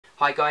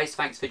Hi guys,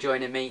 thanks for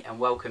joining me and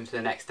welcome to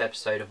the next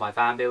episode of my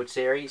van build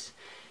series.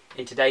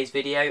 In today's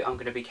video I'm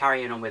going to be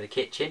carrying on with the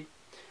kitchen.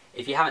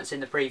 If you haven't seen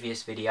the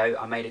previous video,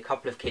 I made a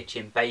couple of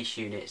kitchen base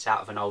units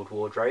out of an old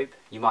wardrobe.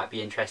 You might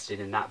be interested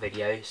in that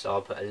video, so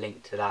I'll put a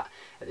link to that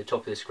at the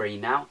top of the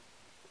screen now.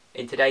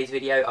 In today's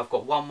video I've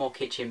got one more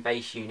kitchen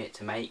base unit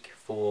to make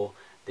for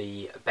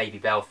the baby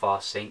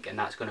Belfast sink, and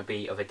that's going to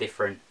be of a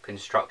different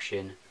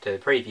construction to the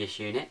previous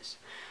units.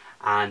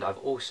 And I've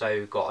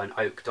also got an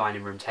oak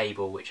dining room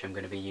table which I'm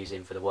going to be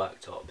using for the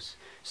worktops.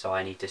 So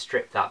I need to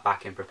strip that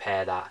back and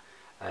prepare that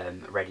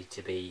ready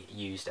to be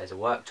used as a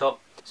worktop.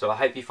 So I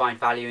hope you find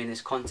value in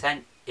this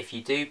content. If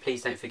you do,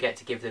 please don't forget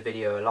to give the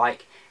video a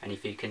like, and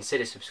if you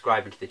consider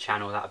subscribing to the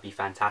channel, that would be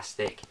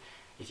fantastic.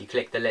 If you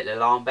click the little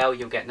alarm bell,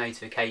 you'll get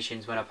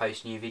notifications when I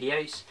post new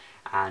videos,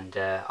 and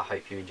I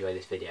hope you enjoy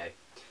this video.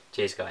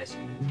 Cheers guys.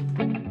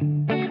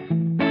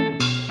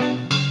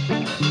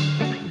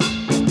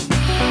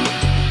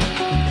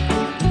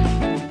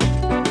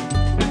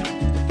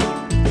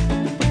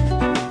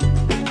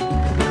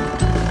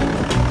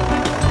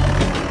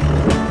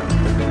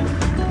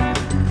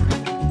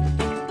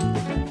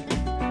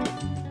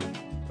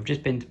 I've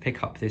just been to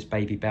pick up this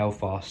baby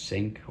Belfast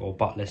sink, or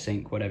butler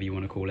sink, whatever you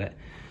want to call it.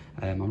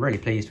 I'm really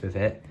pleased with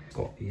it. It's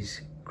got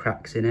these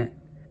cracks in it,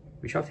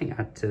 which I think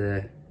add to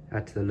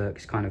the look.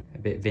 It's kind of a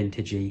bit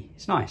vintagey.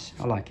 It's nice,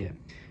 I like it.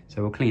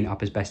 So we'll clean it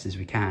up as best as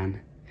we can,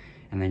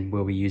 and then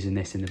we'll be using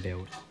this in the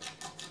build.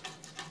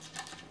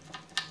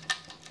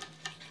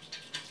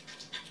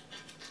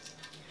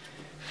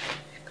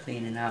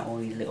 Cleaning out all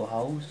these little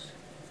holes.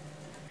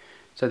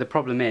 So the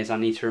problem is I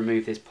need to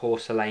remove this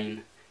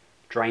porcelain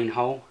drain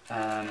hole,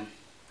 and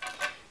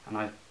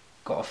I've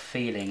got a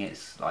feeling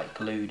it's like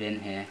glued in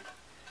here,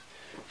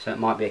 so it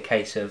might be a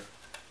case of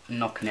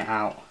knocking it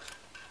out.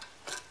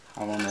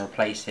 I want to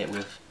replace it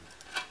with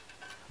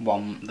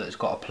one that's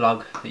got a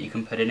plug that you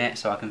can put in it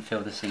so I can fill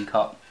the sink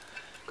up.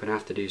 I'm going to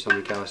have to do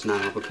something else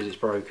now because it's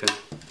broken.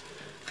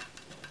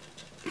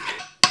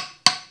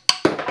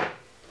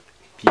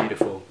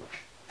 Beautiful.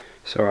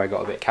 Sorry, I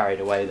got a bit carried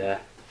away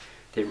there.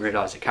 Didn't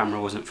realise the camera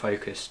wasn't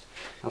focused.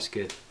 That's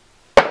good.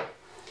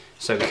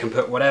 So we can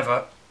put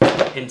whatever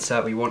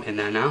insert we want in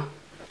there now.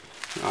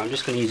 I'm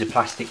just going to use a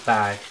plastic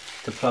bag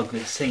to plug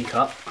this sink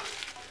up.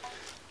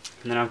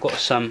 And then I've got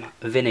some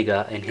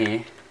vinegar in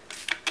here,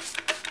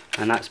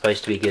 and that's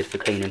supposed to be good for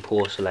cleaning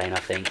porcelain, I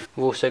think.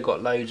 We've also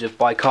got loads of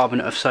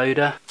bicarbonate of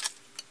soda,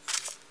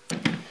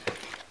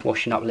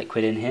 washing up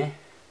liquid in here,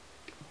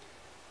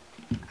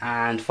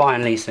 and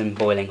finally some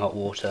boiling hot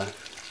water.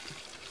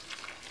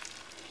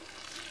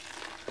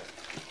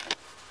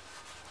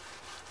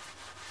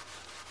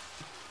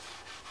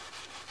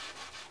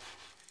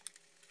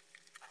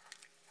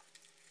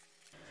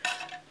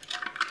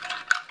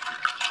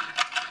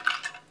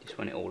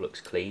 When it all looks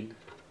clean.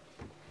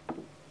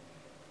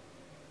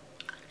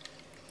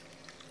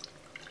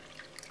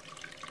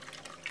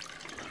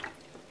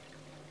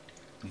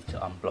 Need to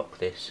unblock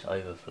this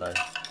overflow.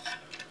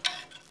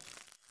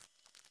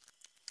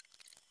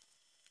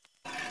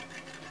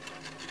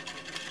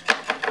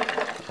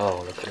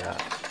 Oh, look at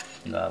that.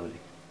 Lovely.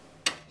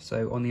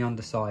 So on the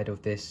underside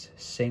of this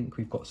sink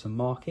we've got some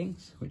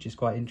markings, which is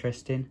quite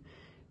interesting.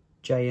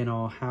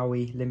 J&R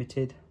Howie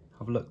Limited.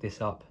 I've looked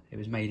this up. It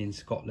was made in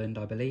Scotland,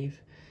 I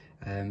believe.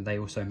 They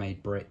also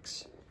made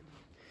bricks.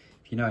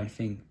 If you know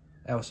anything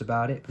else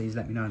about it, please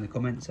let me know in the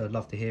comments. I'd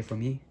love to hear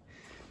from you.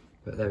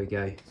 But there we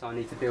go. So I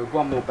need to build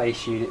one more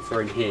base unit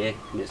for in here,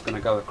 and it's going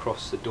to go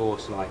across the door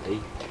slightly.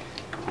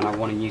 And I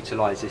want to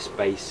utilise this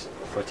space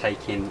for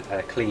taking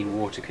a clean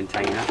water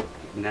container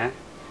in there,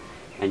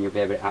 and you'll be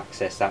able to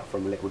access that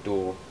from a little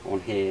door on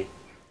here.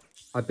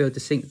 I built the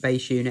sink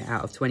base unit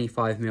out of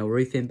 25mm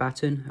roofing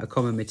batten, a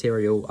common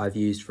material I've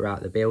used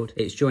throughout the build.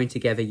 It's joined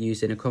together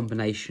using a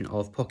combination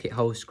of pocket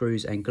hole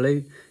screws and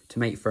glue to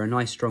make for a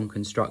nice strong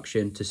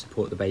construction to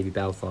support the baby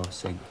Belfast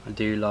sink. I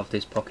do love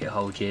this pocket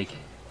hole jig.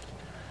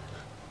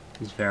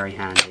 It's very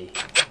handy.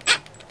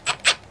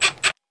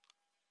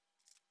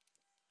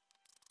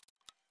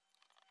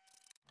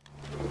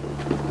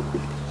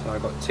 So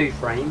I've got two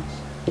frames,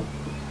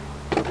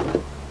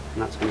 and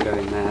that's going to go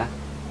in there.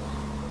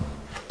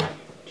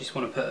 Just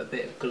want to put a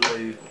bit of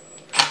glue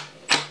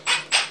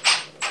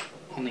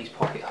on these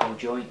pocket hole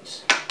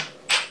joints.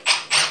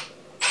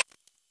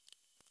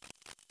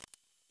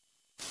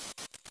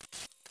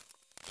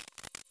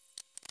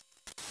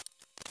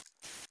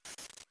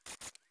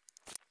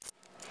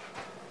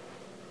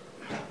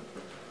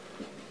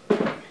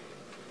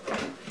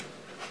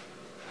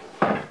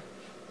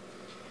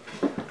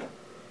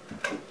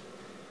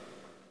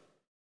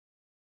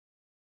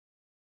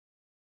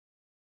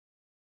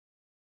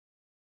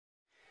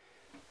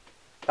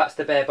 That's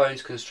the bare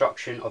bones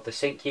construction of the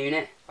sink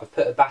unit. I've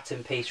put a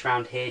batten piece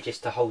round here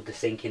just to hold the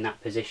sink in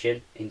that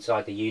position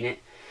inside the unit.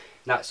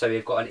 That's so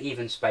we've got an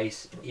even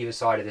space either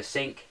side of the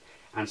sink,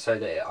 and so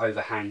that it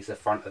overhangs the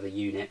front of the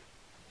unit.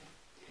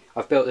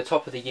 I've built the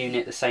top of the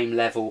unit the same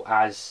level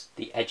as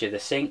the edge of the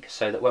sink,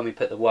 so that when we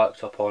put the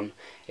worktop on,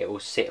 it will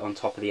sit on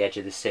top of the edge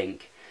of the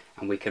sink,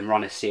 and we can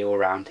run a seal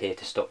around here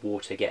to stop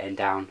water getting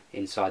down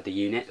inside the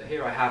unit. So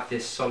here I have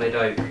this solid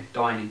oak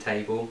dining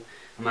table.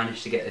 I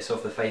managed to get this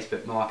off the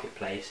Facebook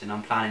Marketplace, and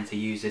I'm planning to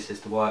use this as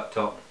the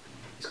worktop.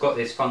 It's got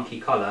this funky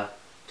colour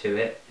to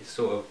it, it's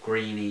sort of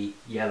greeny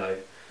yellow,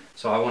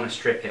 so I want to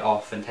strip it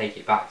off and take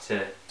it back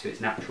to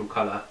its natural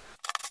colour.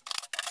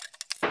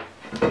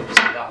 So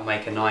that'll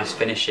make a nice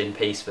finishing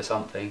piece for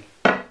something.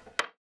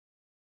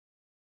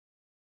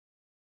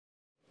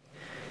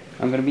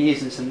 I'm going to be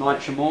using some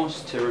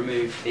Nitromorse to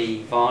remove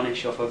the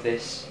varnish off of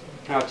this.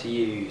 How to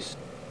use: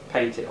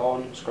 paint it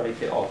on,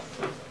 scrape it off.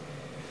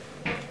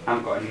 I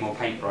haven't got any more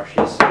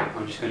paintbrushes, so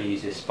I'm just going to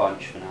use this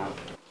sponge for now.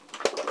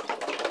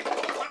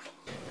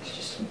 Let's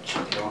just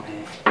chuck it on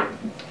here.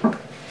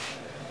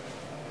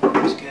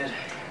 That's good.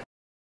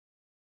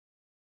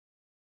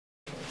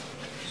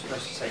 It's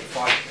supposed to take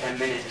 5 to 10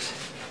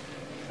 minutes,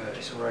 but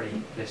it's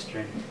already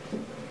blistering.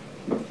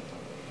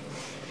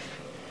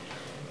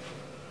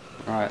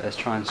 Right, let's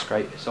try and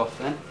scrape this off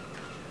then.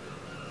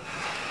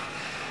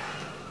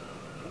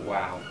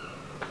 Wow.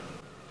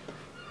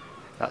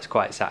 That's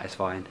quite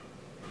satisfying.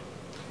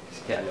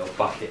 Let's get a little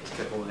bucket to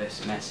put all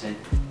this mess in.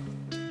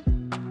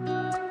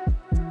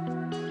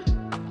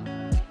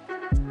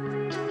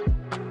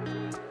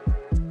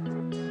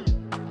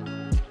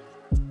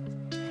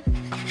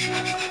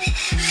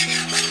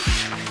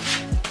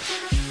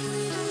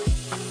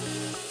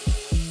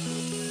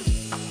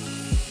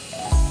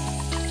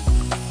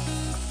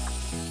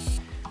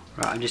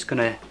 Right, I'm just going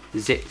to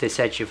zip this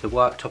edge of the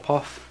worktop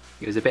off.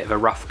 It was a bit of a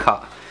rough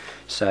cut,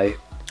 so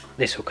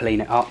this will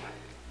clean it up.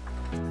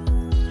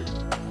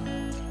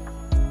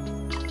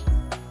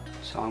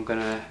 So I'm going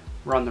to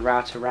run the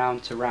router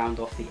around to round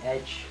off the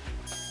edge.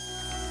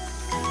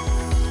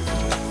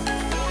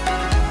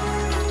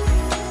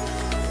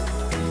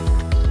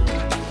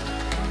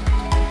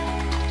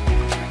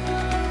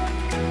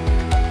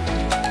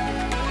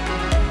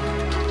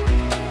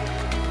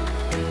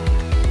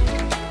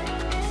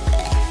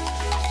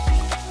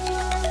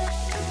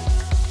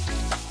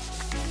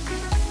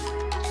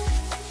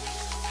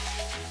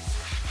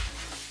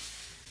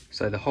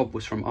 So the hob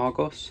was from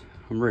Argos.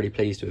 I'm really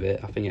pleased with it.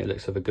 I think it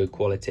looks of a good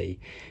quality,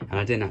 and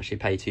I didn't actually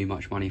pay too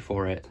much money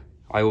for it.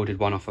 I ordered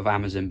one off of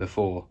Amazon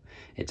before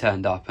it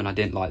turned up, and I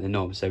didn't like the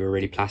knobs. They were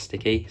really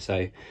plasticky,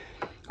 so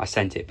I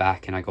sent it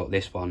back and I got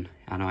this one,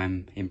 and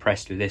I'm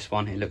impressed with this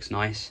one. It looks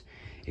nice.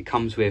 It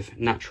comes with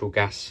natural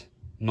gas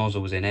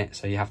nozzles in it,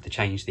 so you have to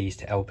change these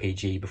to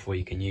LPG before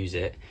you can use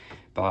it,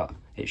 but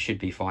it should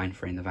be fine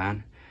for in the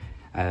van.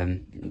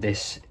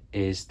 This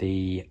is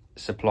the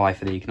supply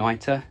for the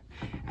igniter,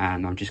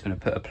 and I'm just going to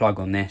put a plug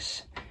on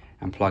this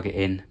and plug it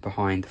in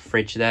behind the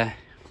fridge there.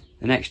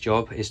 The next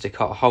job is to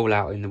cut a hole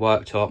out in the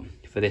worktop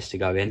for this to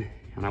go in,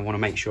 and I want to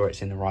make sure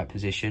it's in the right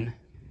position.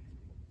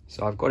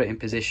 So I've got it in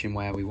position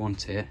where we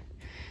want it,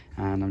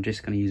 and I'm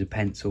just going to use a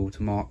pencil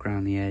to mark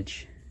around the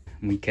edge,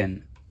 and we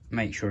can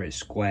make sure it's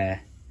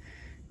square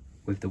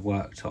with the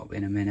worktop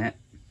in a minute.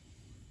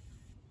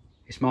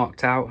 It's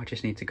marked out, I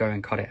just need to go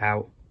and cut it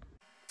out.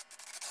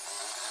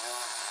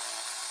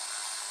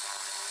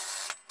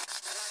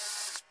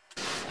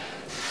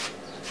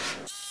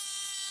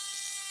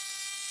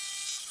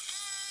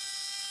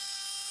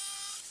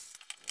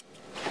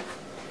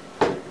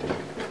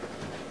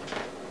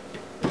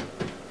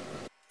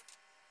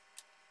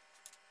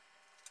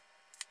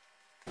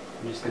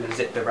 I'm just going to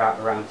zip the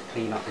router around to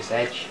clean up this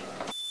edge.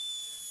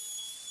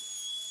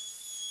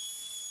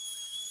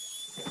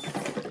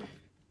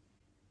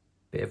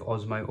 Bit of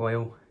Osmo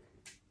oil.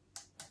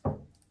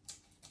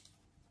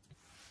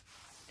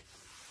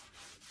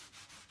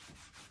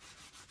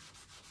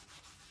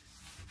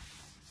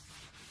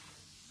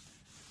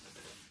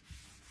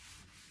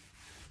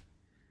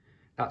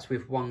 That's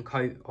with one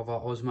coat of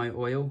our Osmo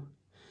oil.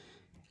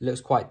 It looks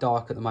quite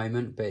dark at the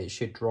moment, but it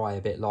should dry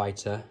a bit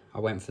lighter. I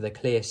went for the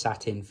clear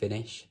satin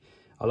finish.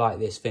 I like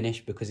this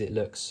finish because it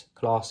looks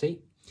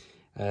classy,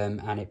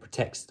 and it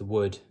protects the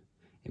wood.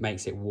 It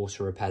makes it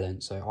water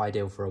repellent, so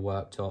ideal for a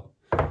worktop.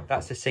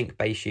 That's the sink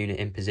base unit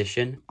in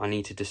position. I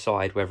need to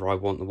decide whether I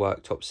want the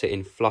worktop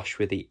sitting flush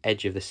with the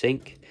edge of the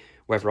sink,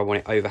 whether I want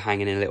it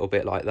overhanging a little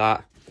bit like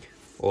that,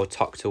 or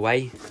tucked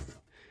away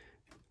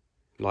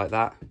like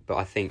that. But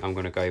I think I'm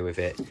going to go with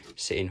it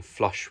sitting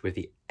flush with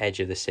the edge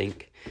of the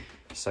sink,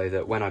 so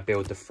that when I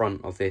build the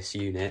front of this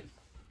unit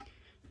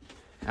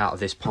out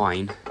of this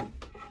pine,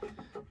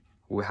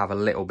 we'll have a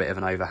little bit of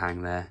an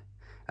overhang there,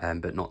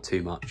 but not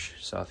too much.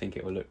 So I think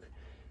it will look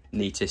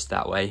neatest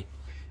that way.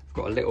 I've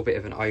got a little bit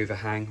of an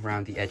overhang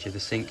around the edge of the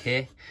sink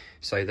here,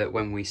 so that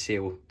when we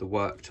seal the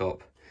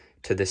worktop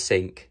to the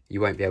sink, you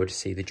won't be able to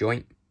see the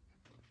joint.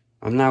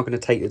 I'm now going to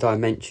take the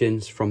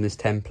dimensions from this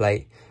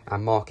template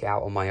and mark it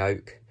out on my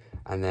oak,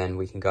 and then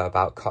we can go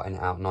about cutting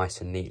it out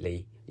nice and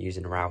neatly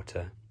using a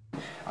router.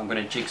 I'm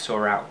going to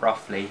jigsaw out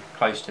roughly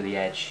close to the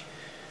edge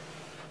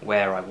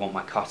where I want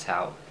my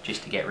cutout,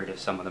 just to get rid of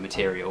some of the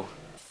material.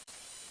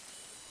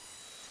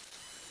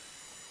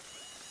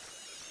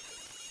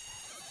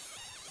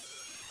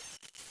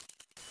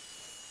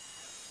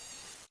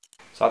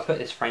 So I put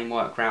this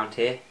framework round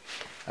here,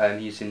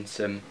 using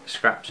some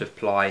scraps of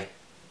ply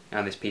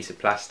and this piece of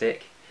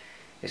plastic.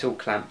 It's all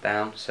clamped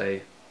down, so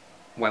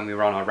when we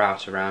run our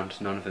router around,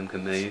 none of them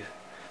can move.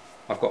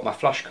 I've got my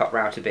flush cut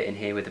router bit in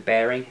here with the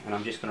bearing, and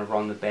I'm just going to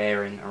run the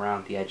bearing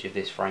around the edge of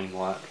this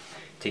framework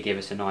to give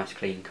us a nice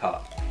clean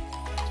cut.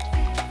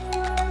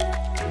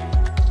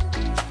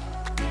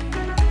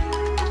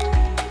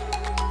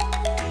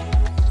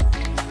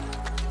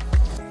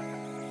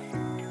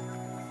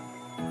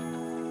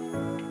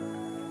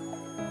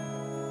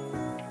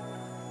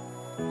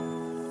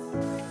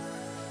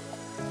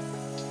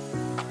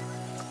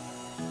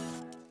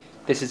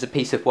 This is a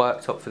piece of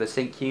worktop for the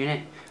sink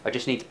unit. I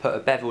just need to put a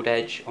beveled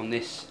edge on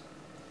this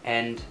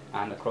end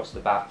and across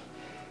the back.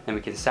 Then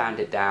we can sand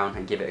it down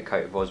and give it a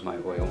coat of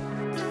Osmo oil.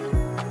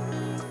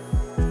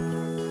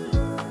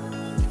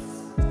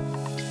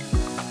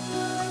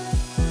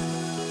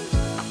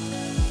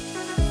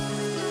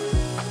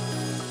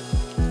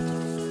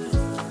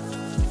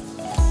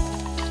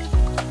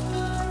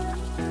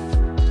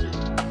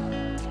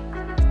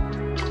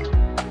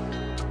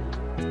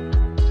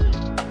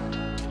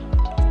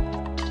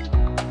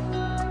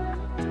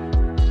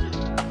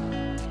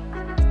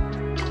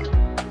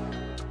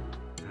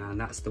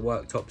 That's the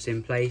worktops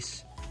in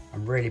place.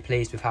 I'm really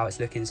pleased with how it's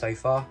looking so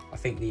far. I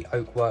think the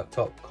oak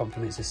worktop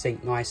complements the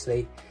sink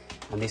nicely,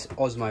 and this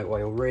Osmo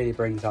oil really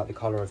brings out the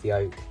colour of the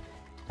oak,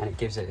 and it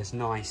gives it this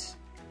nice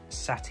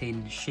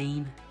satin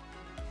sheen.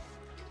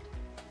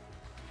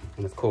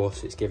 And of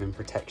course it's giving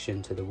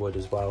protection to the wood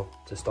as well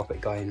to stop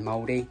it going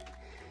mouldy.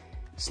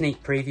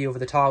 Sneak preview of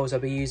the tiles I'll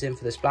be using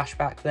for the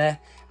splashback there,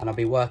 and I'll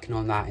be working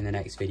on that in the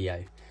next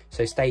video.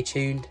 So stay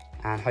tuned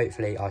and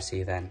hopefully I'll see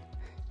you then.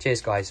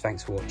 Cheers guys,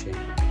 thanks for watching.